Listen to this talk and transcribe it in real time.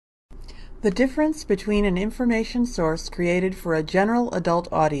The difference between an information source created for a general adult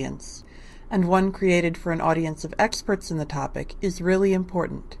audience and one created for an audience of experts in the topic is really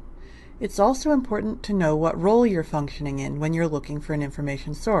important. It's also important to know what role you're functioning in when you're looking for an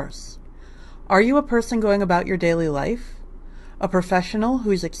information source. Are you a person going about your daily life? A professional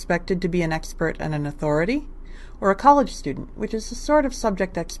who's expected to be an expert and an authority? Or a college student, which is a sort of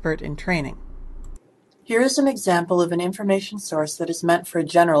subject expert in training? Here is an example of an information source that is meant for a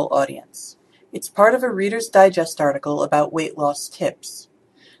general audience. It's part of a Reader's Digest article about weight loss tips.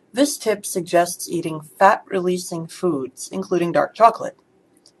 This tip suggests eating fat-releasing foods, including dark chocolate.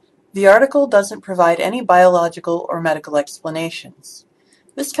 The article doesn't provide any biological or medical explanations.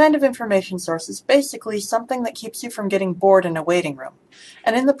 This kind of information source is basically something that keeps you from getting bored in a waiting room,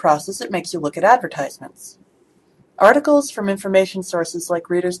 and in the process it makes you look at advertisements. Articles from information sources like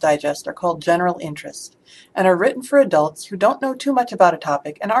Reader's Digest are called general interest, and are written for adults who don't know too much about a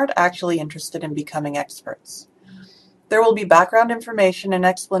topic and aren't actually interested in becoming experts. There will be background information and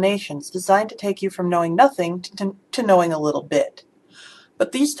explanations designed to take you from knowing nothing to knowing a little bit.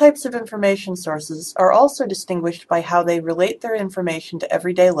 But these types of information sources are also distinguished by how they relate their information to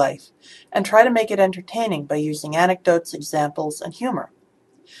everyday life and try to make it entertaining by using anecdotes, examples, and humor.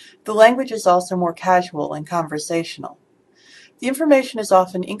 The language is also more casual and conversational. The information is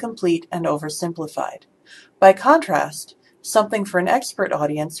often incomplete and oversimplified. By contrast, something for an expert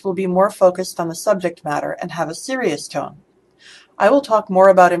audience will be more focused on the subject matter and have a serious tone. I will talk more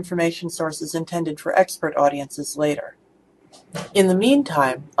about information sources intended for expert audiences later. In the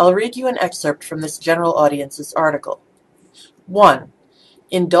meantime, I'll read you an excerpt from this general audience's article. 1.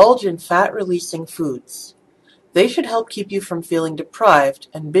 Indulge in fat-releasing foods. They should help keep you from feeling deprived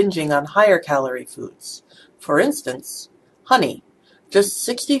and binging on higher-calorie foods. For instance, honey. Just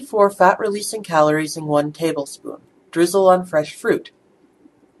 64 fat-releasing calories in 1 tablespoon. Drizzle on fresh fruit.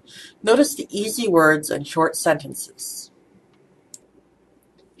 Notice the easy words and short sentences.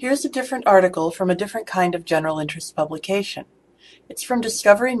 Here's a different article from a different kind of general interest publication. It's from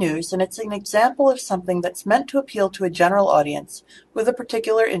Discovery News, and it's an example of something that's meant to appeal to a general audience with a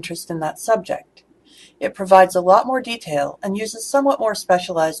particular interest in that subject. It provides a lot more detail and uses somewhat more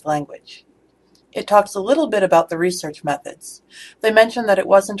specialized language. It talks a little bit about the research methods. They mention that it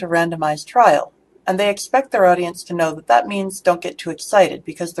wasn't a randomized trial, and they expect their audience to know that that means don't get too excited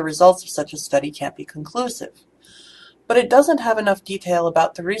because the results of such a study can't be conclusive. But it doesn't have enough detail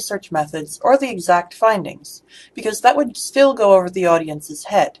about the research methods or the exact findings, because that would still go over the audience's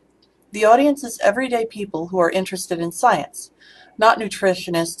head. The audience is everyday people who are interested in science, not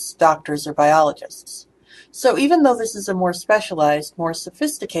nutritionists, doctors, or biologists. So even though this is a more specialized, more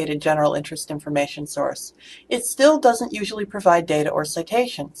sophisticated general interest information source, it still doesn't usually provide data or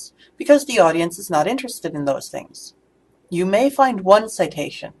citations, because the audience is not interested in those things. You may find one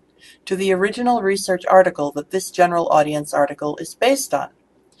citation to the original research article that this general audience article is based on.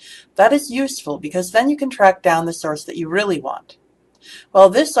 That is useful because then you can track down the source that you really want. While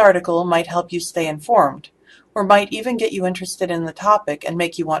this article might help you stay informed, or might even get you interested in the topic and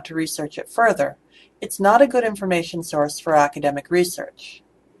make you want to research it further, it's not a good information source for academic research.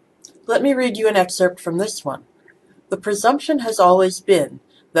 Let me read you an excerpt from this one. The presumption has always been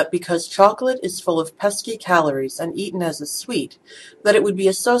that because chocolate is full of pesky calories and eaten as a sweet, that it would be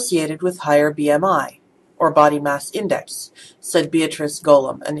associated with higher BMI, or body mass index, said Beatrice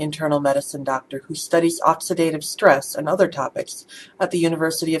Golem, an internal medicine doctor who studies oxidative stress and other topics at the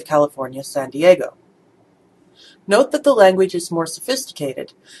University of California, San Diego. Note that the language is more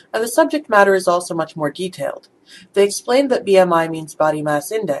sophisticated, and the subject matter is also much more detailed. They explain that BMI means body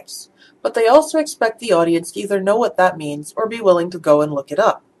mass index, but they also expect the audience to either know what that means or be willing to go and look it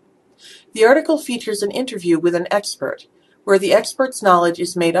up. The article features an interview with an expert, where the expert's knowledge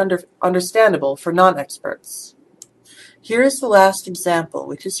is made understandable for non-experts. Here is the last example,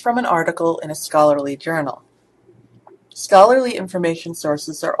 which is from an article in a scholarly journal. Scholarly information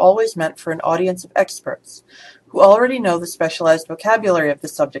sources are always meant for an audience of experts, who already know the specialized vocabulary of the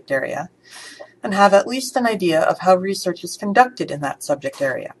subject area, and have at least an idea of how research is conducted in that subject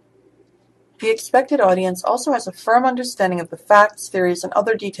area. The expected audience also has a firm understanding of the facts, theories, and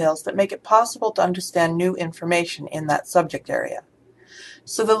other details that make it possible to understand new information in that subject area.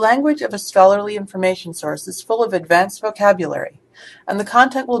 So the language of a scholarly information source is full of advanced vocabulary, and the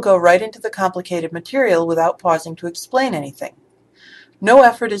content will go right into the complicated material without pausing to explain anything. No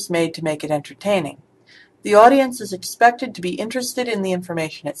effort is made to make it entertaining. The audience is expected to be interested in the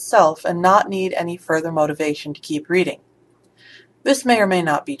information itself and not need any further motivation to keep reading. This may or may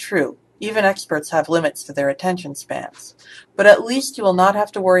not be true. Even experts have limits to their attention spans. But at least you will not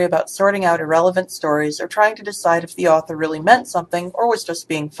have to worry about sorting out irrelevant stories or trying to decide if the author really meant something or was just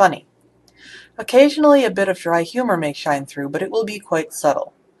being funny. Occasionally a bit of dry humor may shine through, but it will be quite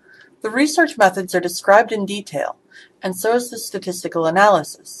subtle. The research methods are described in detail, and so is the statistical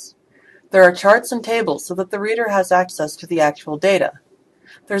analysis. There are charts and tables so that the reader has access to the actual data.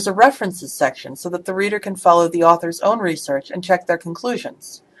 There's a references section so that the reader can follow the author's own research and check their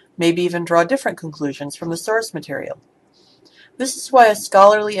conclusions, maybe even draw different conclusions from the source material. This is why a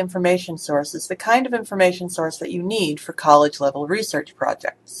scholarly information source is the kind of information source that you need for college-level research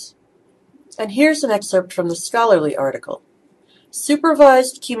projects. And here's an excerpt from the scholarly article.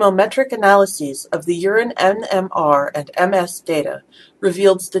 Supervised chemometric analyses of the urine NMR and MS data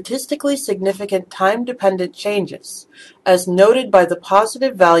revealed statistically significant time-dependent changes, as noted by the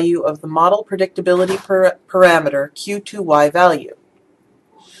positive value of the model predictability parameter Q2Y value.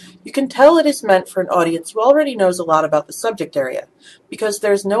 You can tell it is meant for an audience who already knows a lot about the subject area, because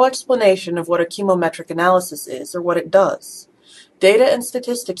there is no explanation of what a chemometric analysis is or what it does. Data and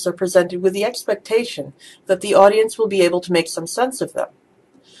statistics are presented with the expectation that the audience will be able to make some sense of them.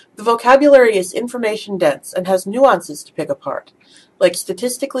 The vocabulary is information-dense and has nuances to pick apart, like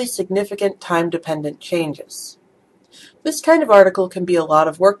statistically significant time-dependent changes. This kind of article can be a lot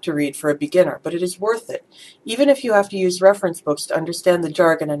of work to read for a beginner, but it is worth it, even if you have to use reference books to understand the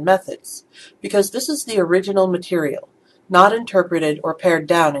jargon and methods, because this is the original material, not interpreted or pared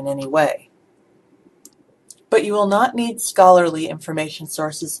down in any way. But you will not need scholarly information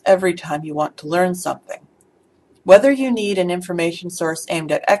sources every time you want to learn something. Whether you need an information source aimed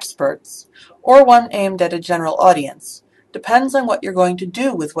at experts or one aimed at a general audience depends on what you're going to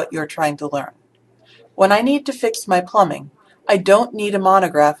do with what you're trying to learn. When I need to fix my plumbing, I don't need a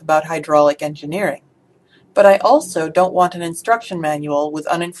monograph about hydraulic engineering. But I also don't want an instruction manual with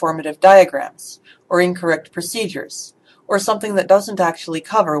uninformative diagrams or incorrect procedures, or something that doesn't actually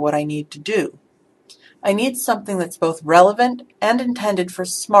cover what I need to do. I need something that's both relevant and intended for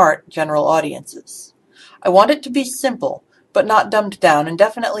smart general audiences. I want it to be simple, but not dumbed down, and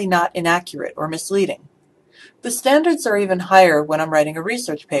definitely not inaccurate or misleading. The standards are even higher when I'm writing a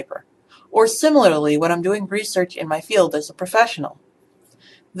research paper, or similarly when I'm doing research in my field as a professional.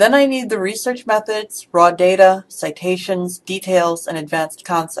 Then I need the research methods, raw data, citations, details, and advanced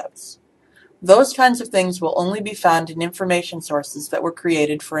concepts. Those kinds of things will only be found in information sources that were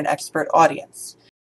created for an expert audience,